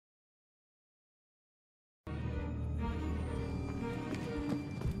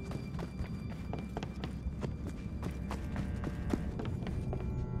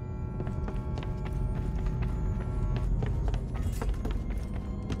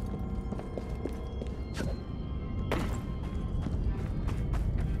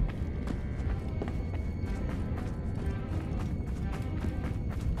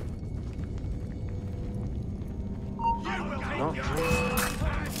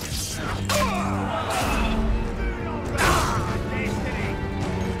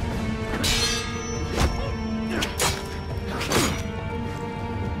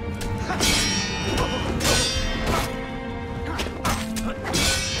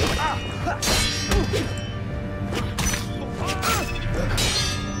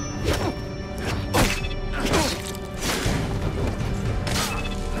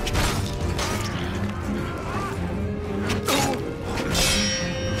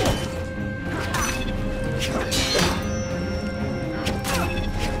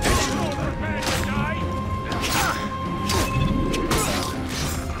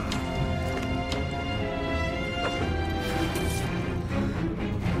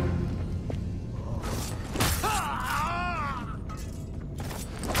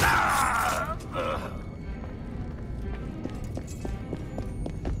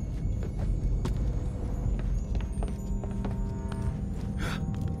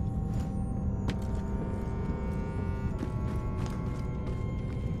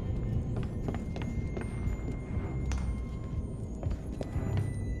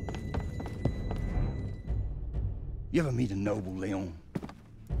You ever meet a noble, Leon?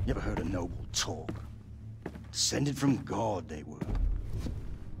 You ever heard a noble talk? Descended from God, they were.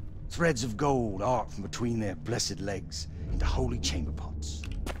 Threads of gold arc from between their blessed legs into holy chamber pots.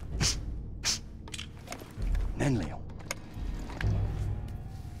 And then, Leon,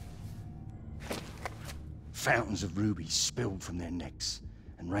 fountains of rubies spilled from their necks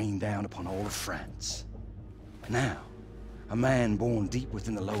and rained down upon all of France. Now, a man born deep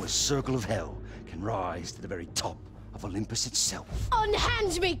within the lowest circle of hell can rise to the very top of Olympus itself.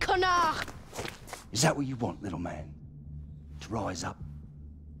 Unhand me, connard! Is that what you want, little man? To rise up?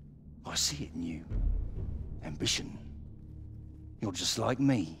 I see it in you. Ambition. You're just like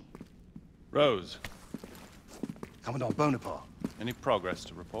me. Rose. Commandant Bonaparte. Any progress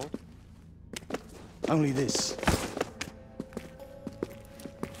to report? Only this.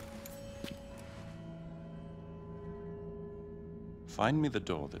 Find me the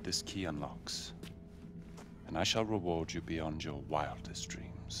door that this key unlocks, and I shall reward you beyond your wildest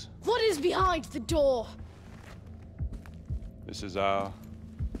dreams. What is behind the door? This is our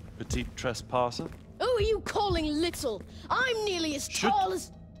petite trespasser. Who are you calling little? I'm nearly as tall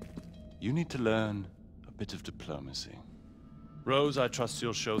as... You need to learn a bit of diplomacy. Rose, I trust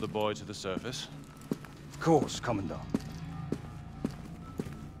you'll show the boy to the surface. Of course, Commandant.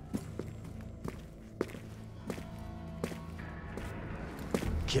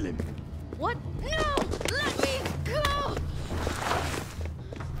 Kill him. What? No! Let me go!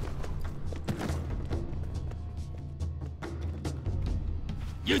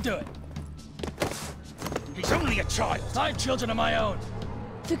 You do it. He's only a child. 5 children of my own.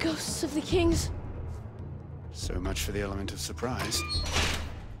 The ghosts of the kings. So much for the element of surprise.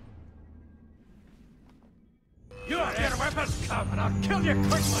 You have your weapons, come, and I'll kill you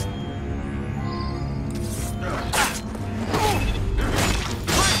quickly.